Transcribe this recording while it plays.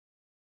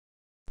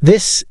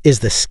This is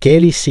the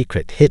scary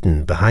secret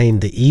hidden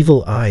behind the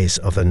evil eyes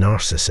of a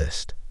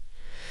narcissist.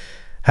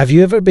 Have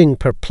you ever been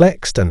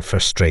perplexed and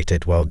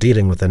frustrated while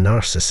dealing with a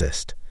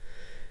narcissist?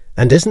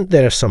 And isn't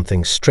there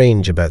something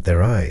strange about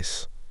their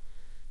eyes?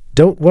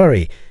 Don't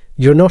worry,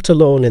 you're not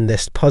alone in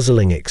this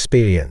puzzling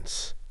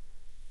experience.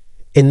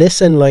 In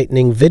this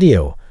enlightening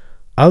video,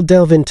 I'll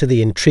delve into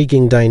the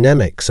intriguing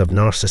dynamics of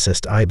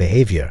narcissist eye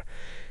behavior,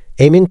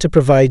 aiming to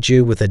provide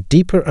you with a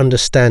deeper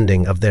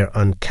understanding of their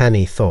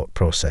uncanny thought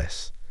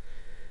process.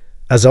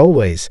 As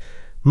always,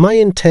 my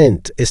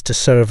intent is to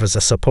serve as a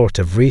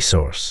supportive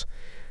resource,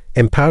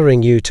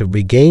 empowering you to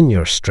regain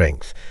your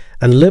strength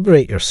and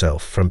liberate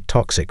yourself from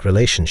toxic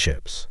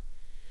relationships.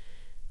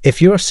 If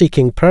you're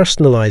seeking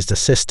personalized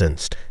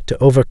assistance to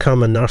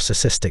overcome a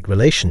narcissistic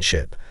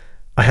relationship,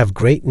 I have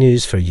great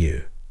news for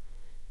you.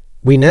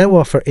 We now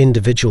offer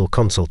individual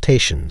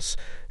consultations,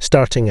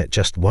 starting at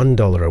just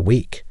 $1 a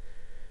week.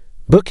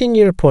 Booking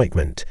your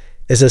appointment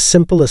is as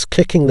simple as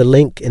clicking the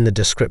link in the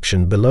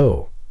description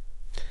below.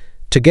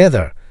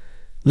 Together,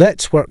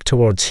 let's work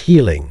towards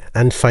healing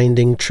and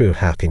finding true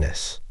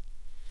happiness.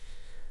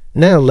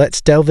 Now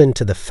let's delve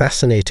into the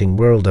fascinating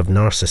world of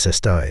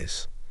narcissist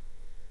eyes.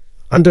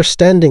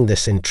 Understanding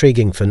this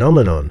intriguing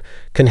phenomenon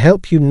can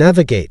help you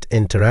navigate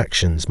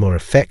interactions more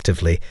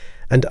effectively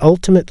and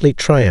ultimately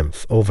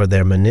triumph over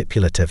their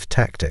manipulative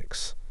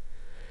tactics.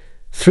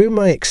 Through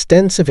my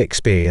extensive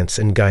experience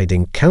in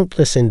guiding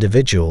countless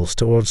individuals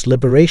towards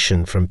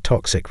liberation from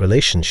toxic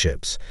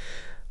relationships,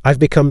 I've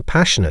become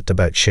passionate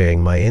about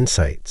sharing my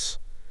insights.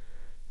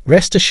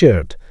 Rest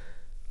assured,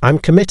 I'm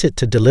committed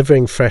to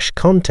delivering fresh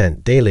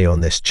content daily on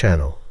this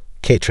channel,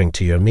 catering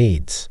to your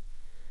needs.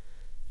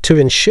 To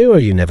ensure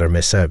you never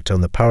miss out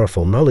on the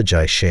powerful knowledge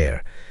I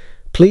share,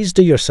 please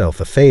do yourself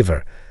a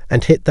favor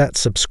and hit that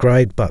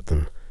subscribe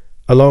button,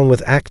 along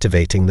with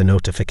activating the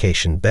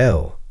notification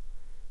bell.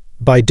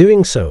 By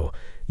doing so,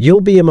 you'll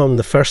be among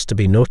the first to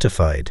be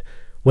notified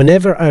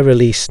whenever I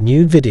release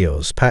new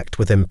videos packed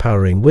with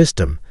empowering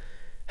wisdom,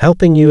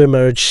 helping you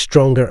emerge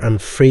stronger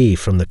and free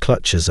from the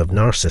clutches of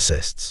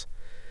narcissists.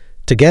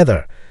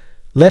 Together,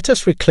 let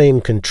us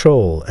reclaim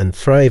control and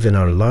thrive in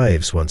our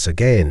lives once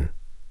again.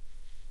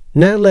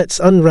 Now let's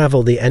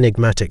unravel the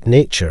enigmatic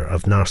nature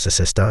of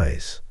narcissist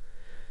eyes.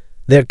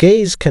 Their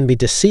gaze can be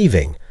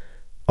deceiving,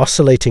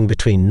 oscillating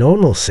between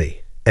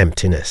normalcy,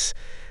 emptiness,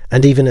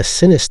 and even a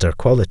sinister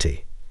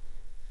quality.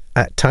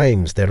 At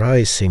times, their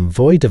eyes seem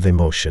void of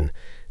emotion,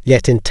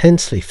 yet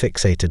intensely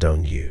fixated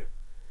on you.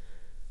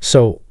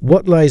 So,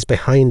 what lies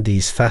behind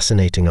these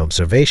fascinating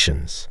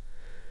observations?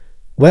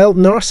 Well,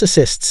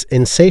 narcissists'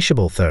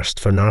 insatiable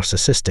thirst for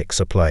narcissistic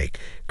supply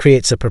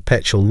creates a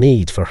perpetual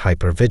need for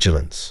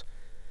hypervigilance.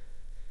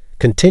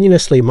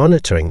 Continuously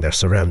monitoring their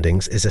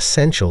surroundings is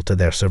essential to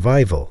their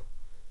survival.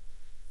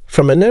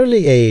 From an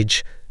early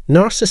age,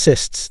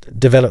 narcissists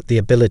develop the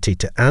ability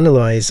to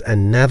analyze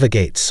and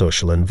navigate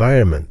social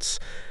environments,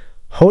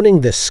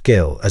 honing this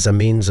skill as a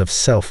means of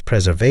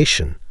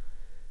self-preservation.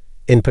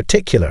 In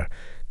particular,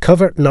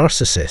 covert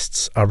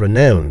narcissists are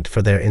renowned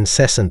for their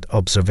incessant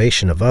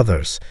observation of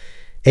others,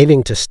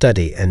 aiming to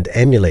study and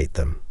emulate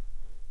them.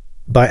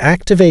 By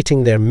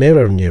activating their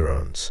mirror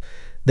neurons,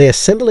 they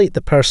assimilate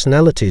the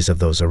personalities of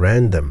those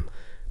around them,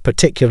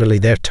 particularly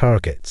their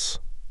targets.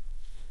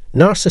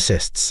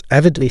 Narcissists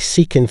avidly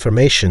seek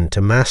information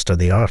to master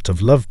the art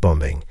of love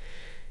bombing,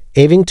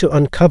 aiming to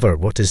uncover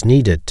what is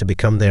needed to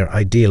become their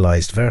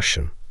idealized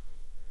version.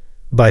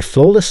 By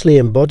flawlessly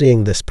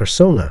embodying this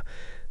persona,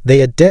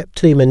 they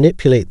adeptly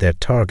manipulate their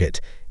target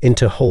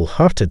into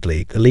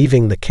wholeheartedly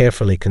believing the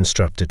carefully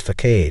constructed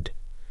facade.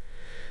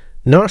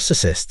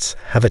 Narcissists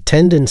have a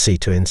tendency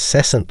to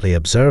incessantly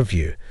observe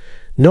you,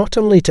 not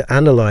only to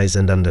analyze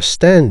and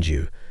understand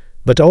you,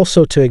 but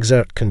also to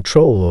exert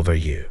control over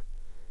you.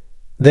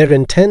 Their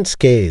intense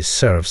gaze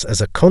serves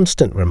as a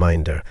constant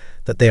reminder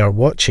that they are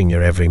watching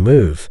your every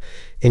move,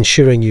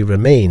 ensuring you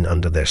remain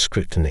under their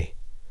scrutiny.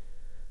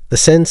 The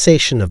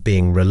sensation of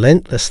being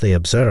relentlessly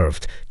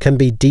observed can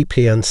be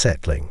deeply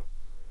unsettling.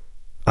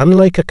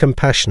 Unlike a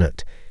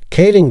compassionate,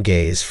 caring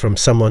gaze from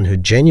someone who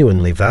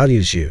genuinely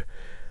values you,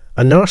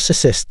 a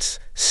narcissist's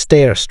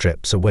stare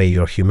strips away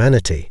your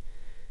humanity.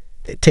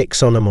 It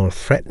takes on a more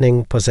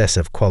threatening,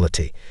 possessive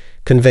quality,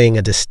 conveying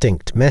a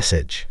distinct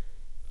message.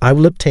 I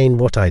will obtain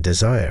what I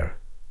desire.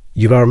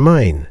 You are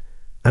mine,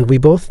 and we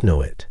both know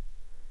it.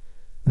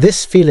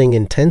 This feeling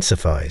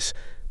intensifies,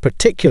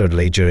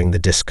 particularly during the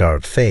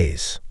discard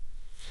phase.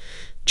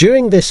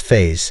 During this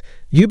phase,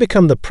 you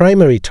become the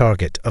primary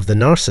target of the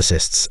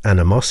narcissist's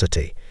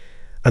animosity,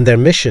 and their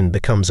mission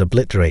becomes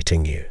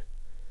obliterating you.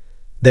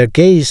 Their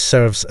gaze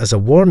serves as a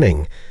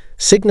warning,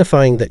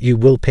 signifying that you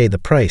will pay the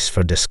price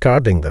for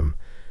discarding them,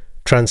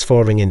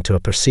 transforming into a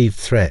perceived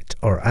threat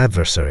or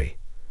adversary.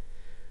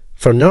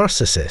 For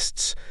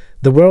narcissists,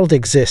 the world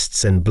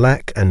exists in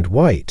black and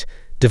white,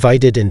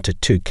 divided into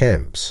two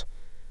camps.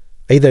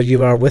 Either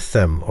you are with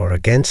them or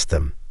against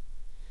them.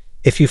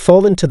 If you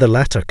fall into the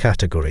latter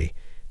category,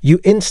 you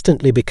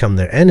instantly become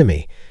their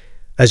enemy,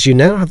 as you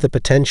now have the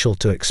potential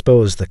to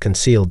expose the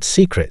concealed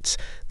secrets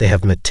they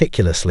have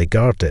meticulously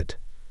guarded.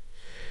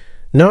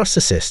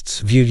 Narcissists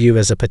view you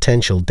as a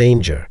potential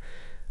danger,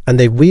 and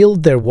they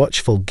wield their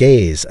watchful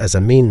gaze as a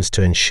means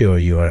to ensure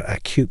you are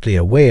acutely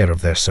aware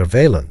of their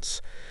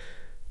surveillance.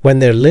 When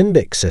their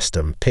limbic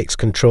system takes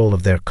control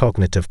of their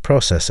cognitive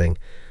processing,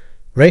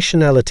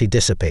 rationality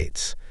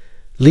dissipates,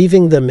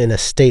 leaving them in a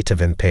state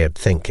of impaired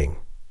thinking.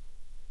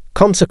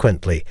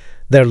 Consequently,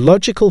 their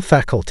logical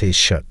faculties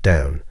shut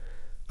down,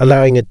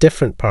 allowing a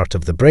different part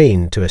of the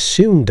brain to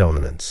assume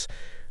dominance,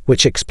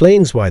 which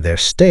explains why their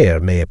stare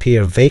may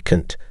appear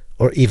vacant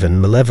or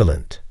even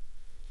malevolent.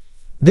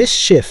 This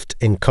shift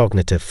in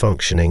cognitive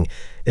functioning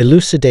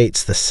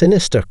elucidates the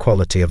sinister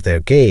quality of their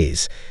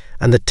gaze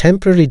and the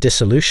temporary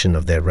dissolution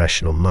of their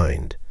rational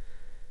mind.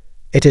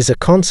 It is a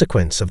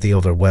consequence of the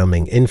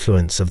overwhelming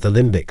influence of the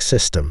limbic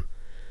system,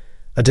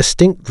 a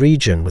distinct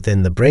region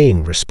within the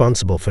brain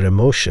responsible for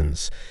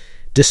emotions,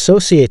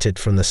 dissociated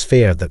from the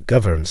sphere that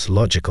governs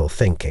logical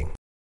thinking.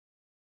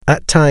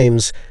 At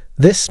times,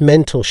 this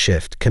mental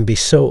shift can be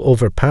so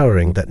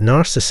overpowering that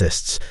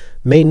narcissists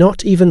may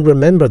not even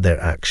remember their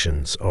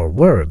actions or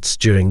words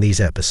during these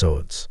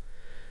episodes.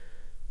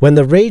 When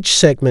the rage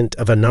segment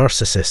of a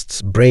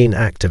narcissist's brain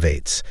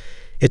activates,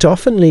 it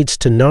often leads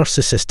to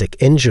narcissistic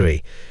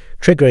injury,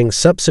 triggering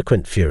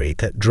subsequent fury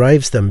that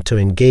drives them to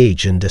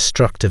engage in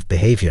destructive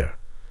behavior.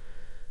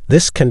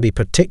 This can be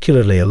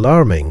particularly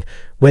alarming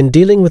when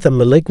dealing with a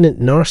malignant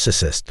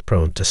narcissist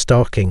prone to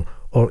stalking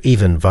or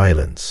even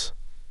violence.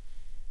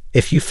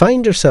 If you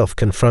find yourself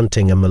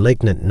confronting a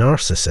malignant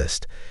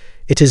narcissist,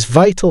 it is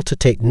vital to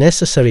take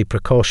necessary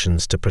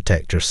precautions to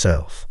protect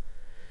yourself.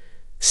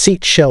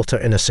 Seek shelter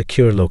in a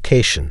secure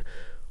location,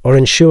 or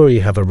ensure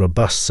you have a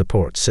robust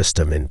support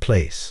system in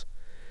place.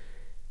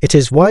 It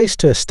is wise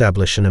to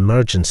establish an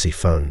emergency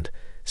fund,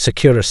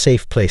 secure a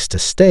safe place to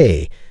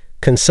stay,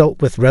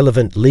 consult with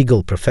relevant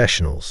legal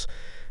professionals,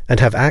 and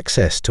have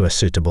access to a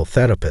suitable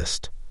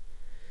therapist.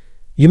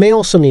 You may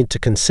also need to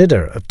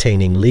consider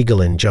obtaining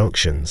legal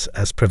injunctions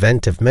as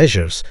preventive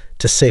measures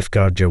to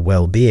safeguard your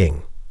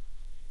well-being.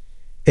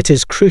 It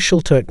is crucial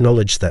to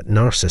acknowledge that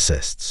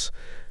narcissists,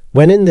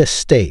 when in this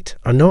state,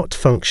 are not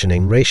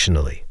functioning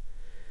rationally.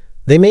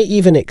 They may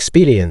even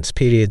experience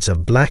periods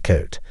of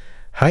blackout,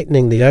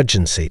 heightening the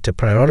urgency to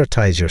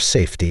prioritize your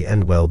safety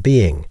and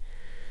well-being.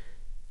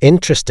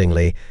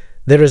 Interestingly,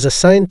 there is a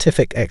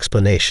scientific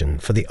explanation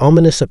for the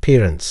ominous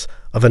appearance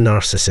of a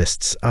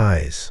narcissist's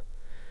eyes.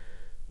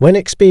 When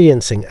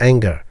experiencing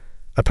anger,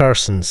 a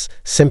person's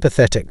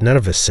sympathetic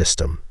nervous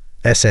system,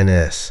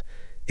 SNS,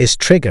 is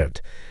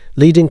triggered,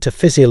 leading to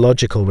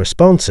physiological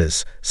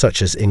responses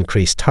such as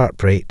increased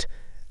heart rate,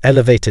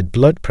 elevated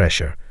blood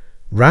pressure,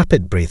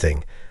 rapid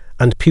breathing,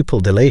 and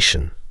pupil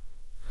dilation.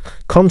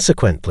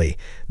 Consequently,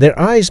 their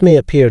eyes may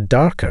appear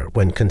darker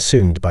when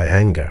consumed by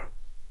anger.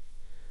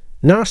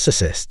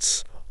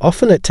 Narcissists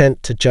often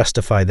attempt to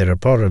justify their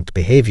abhorrent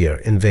behavior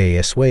in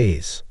various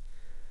ways.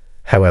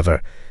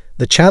 However,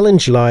 the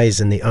challenge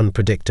lies in the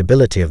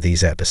unpredictability of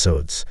these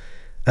episodes,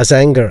 as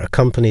anger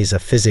accompanies a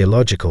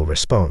physiological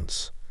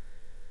response.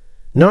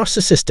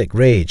 Narcissistic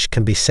rage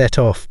can be set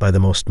off by the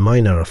most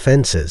minor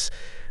offences,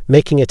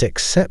 making it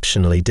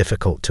exceptionally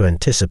difficult to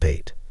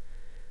anticipate.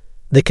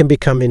 They can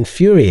become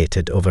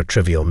infuriated over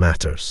trivial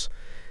matters,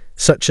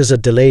 such as a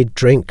delayed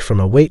drink from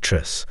a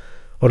waitress,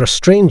 or a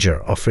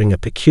stranger offering a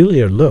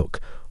peculiar look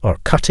or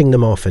cutting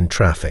them off in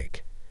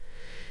traffic.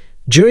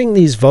 During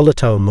these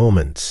volatile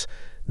moments,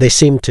 they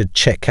seem to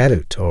check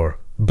out or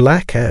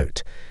black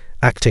out,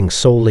 acting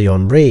solely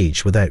on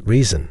rage without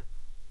reason.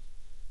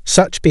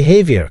 Such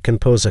behavior can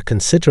pose a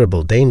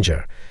considerable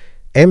danger,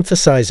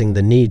 emphasizing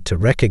the need to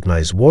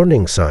recognize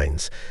warning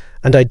signs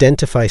and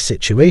identify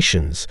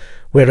situations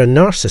where a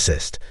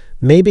narcissist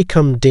may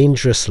become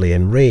dangerously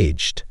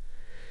enraged.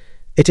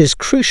 It is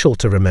crucial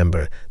to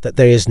remember that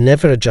there is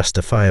never a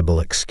justifiable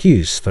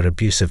excuse for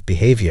abusive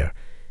behavior.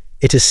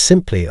 It is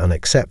simply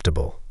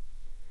unacceptable.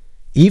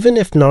 Even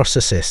if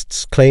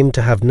narcissists claim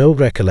to have no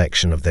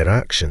recollection of their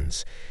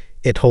actions,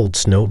 it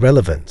holds no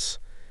relevance.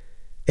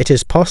 It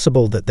is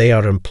possible that they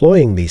are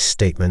employing these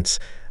statements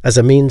as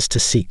a means to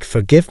seek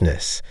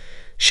forgiveness,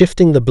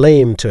 shifting the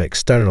blame to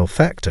external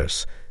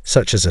factors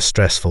such as a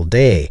stressful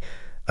day,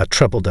 a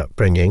troubled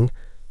upbringing,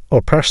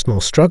 or personal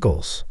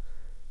struggles.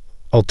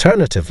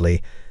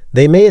 Alternatively,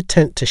 they may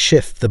attempt to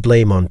shift the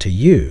blame onto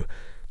you,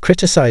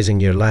 criticizing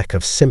your lack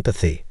of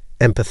sympathy,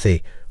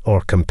 empathy,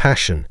 or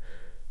compassion,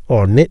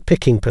 or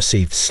nitpicking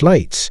perceived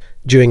slights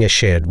during a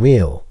shared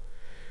meal.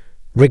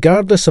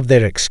 Regardless of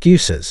their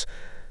excuses,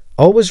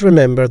 always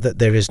remember that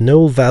there is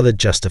no valid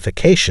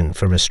justification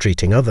for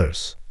mistreating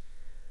others.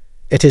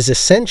 It is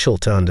essential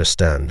to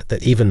understand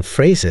that even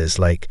phrases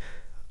like,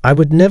 "I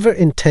would never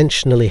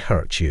intentionally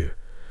hurt you,"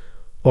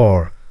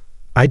 or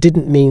 "I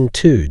didn't mean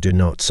to," do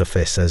not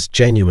suffice as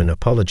genuine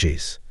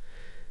apologies.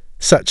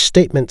 Such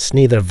statements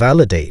neither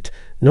validate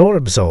nor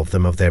absolve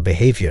them of their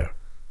behavior.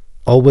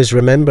 Always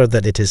remember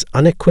that it is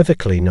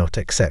unequivocally not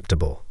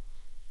acceptable.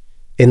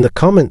 In the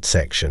comment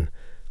section,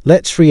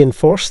 let's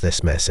reinforce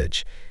this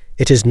message,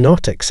 it is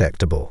not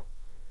acceptable.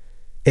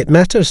 It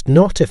matters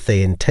not if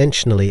they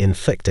intentionally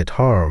inflicted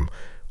harm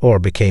or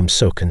became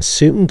so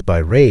consumed by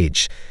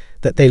rage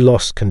that they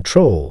lost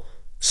control,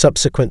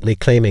 subsequently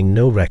claiming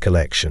no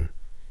recollection.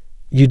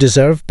 You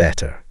deserve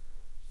better.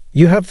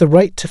 You have the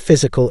right to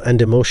physical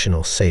and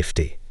emotional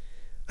safety,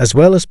 as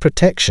well as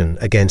protection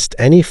against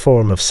any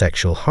form of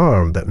sexual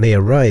harm that may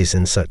arise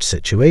in such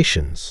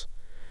situations.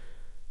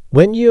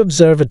 When you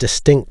observe a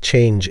distinct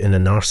change in a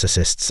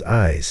narcissist's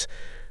eyes,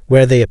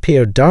 where they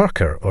appear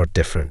darker or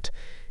different,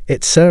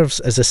 it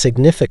serves as a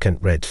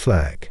significant red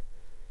flag.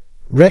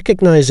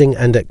 Recognizing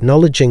and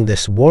acknowledging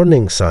this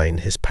warning sign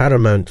is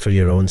paramount for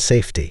your own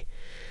safety,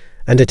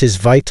 and it is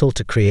vital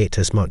to create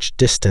as much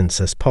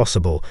distance as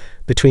possible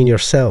between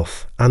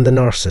yourself and the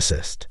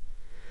narcissist.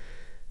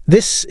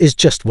 This is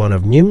just one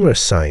of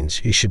numerous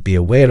signs you should be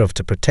aware of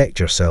to protect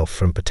yourself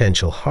from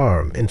potential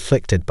harm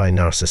inflicted by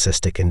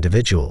narcissistic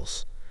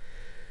individuals.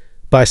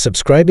 By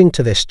subscribing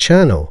to this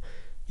channel,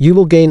 you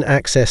will gain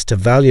access to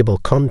valuable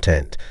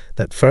content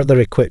that further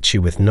equips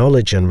you with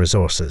knowledge and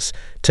resources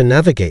to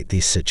navigate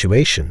these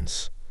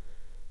situations.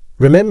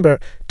 Remember,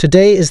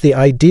 today is the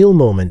ideal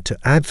moment to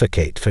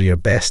advocate for your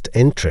best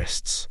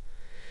interests.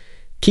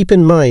 Keep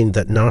in mind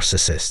that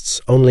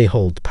narcissists only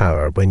hold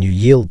power when you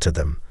yield to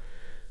them,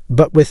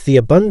 but with the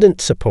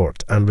abundant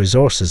support and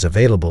resources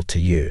available to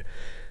you,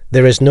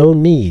 there is no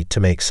need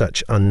to make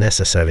such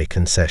unnecessary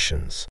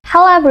concessions.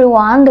 Hello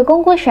everyone, the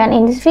conclusion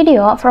in this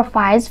video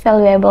provides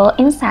valuable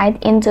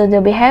insight into the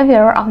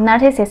behavior of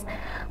narcissists,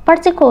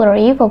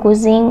 particularly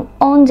focusing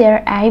on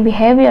their eye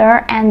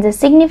behavior and the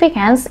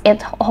significance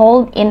it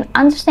holds in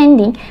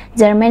understanding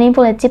their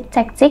manipulative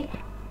tactic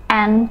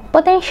and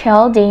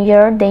potential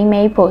danger they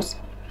may pose.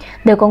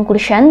 The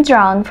conclusion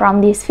drawn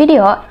from this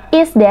video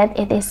is that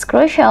it is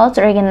crucial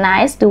to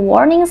recognize the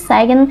warning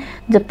signs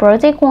to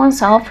protect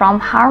oneself from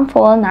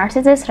harmful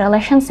narcissist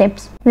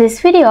relationships. This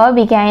video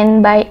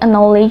began by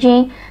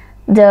acknowledging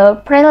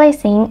the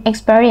paralyzing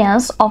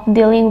experience of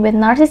dealing with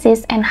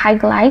narcissists and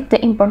highlight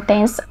the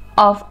importance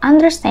of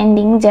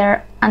understanding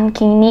their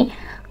uncanny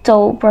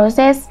thought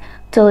process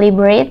to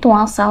liberate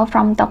oneself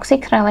from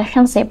toxic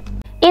relationships.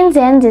 It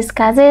then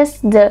discusses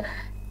the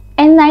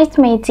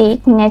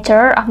enigmatic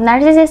nature of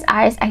narcissist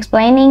eyes,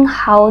 explaining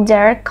how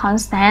their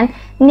constant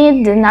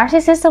need the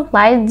narcissist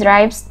supply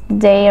drives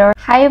their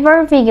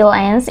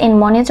hypervigilance in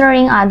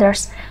monitoring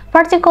others,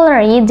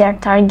 particularly their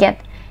target.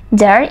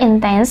 Their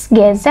intents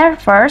get there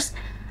first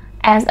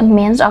as a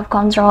means of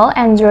control,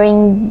 and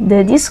during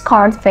the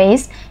discord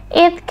phase,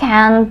 it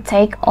can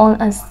take on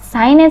a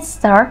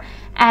sinister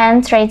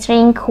and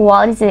threatening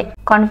quality,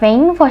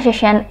 conveying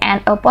possession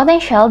and a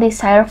potential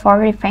desire for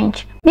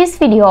revenge. This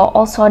video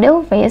also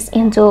delves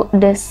into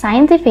the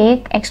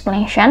scientific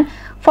explanation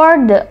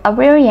for the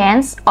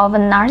appearance of a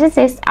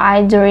narcissist's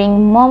eye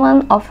during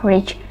moments of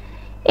rage.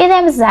 It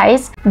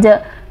emphasizes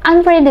the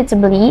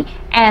unpredictability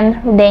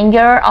and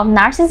danger of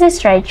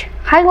narcissist rage,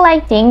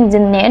 highlighting the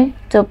need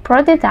to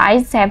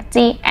prioritize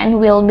safety and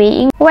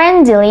well-being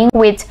when dealing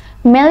with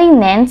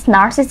malignant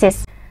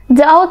narcissists.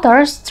 The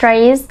author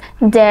stresses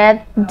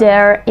that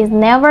there is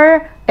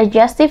never a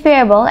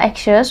justifiable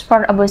excuse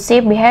for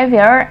abusive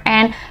behavior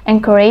and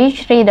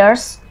encourage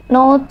readers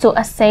not to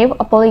accept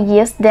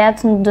apologies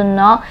that do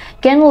not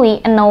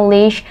genuinely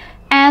acknowledge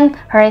and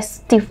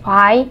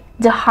rectify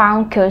the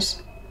harm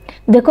caused.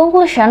 The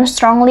conclusion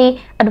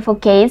strongly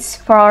advocates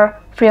for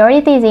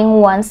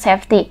prioritizing one's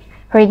safety,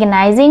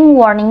 recognizing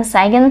warning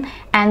signs,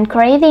 and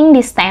creating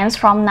distance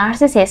from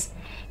narcissists.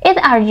 It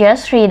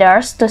urges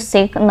readers to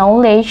seek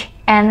knowledge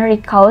and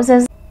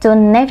recourses to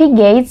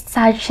navigate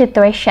such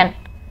situations,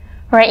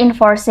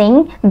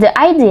 reinforcing the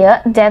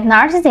idea that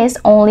narcissists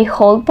only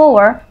hold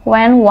power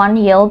when one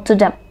yields to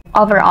them.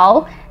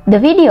 Overall, the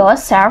video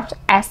served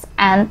as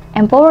an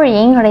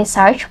empowering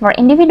resource for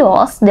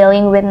individuals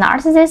dealing with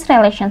narcissist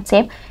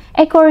relationships,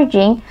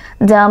 encouraging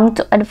them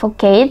to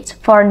advocate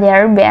for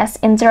their best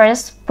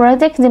interests,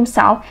 protect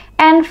themselves,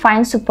 and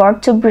find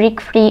support to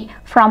break free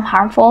from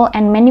harmful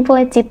and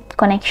manipulative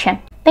connection.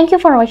 Thank you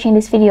for watching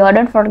this video.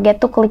 Don't forget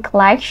to click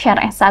like, share,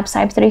 and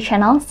subscribe to the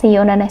channel. See you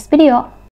on the next video.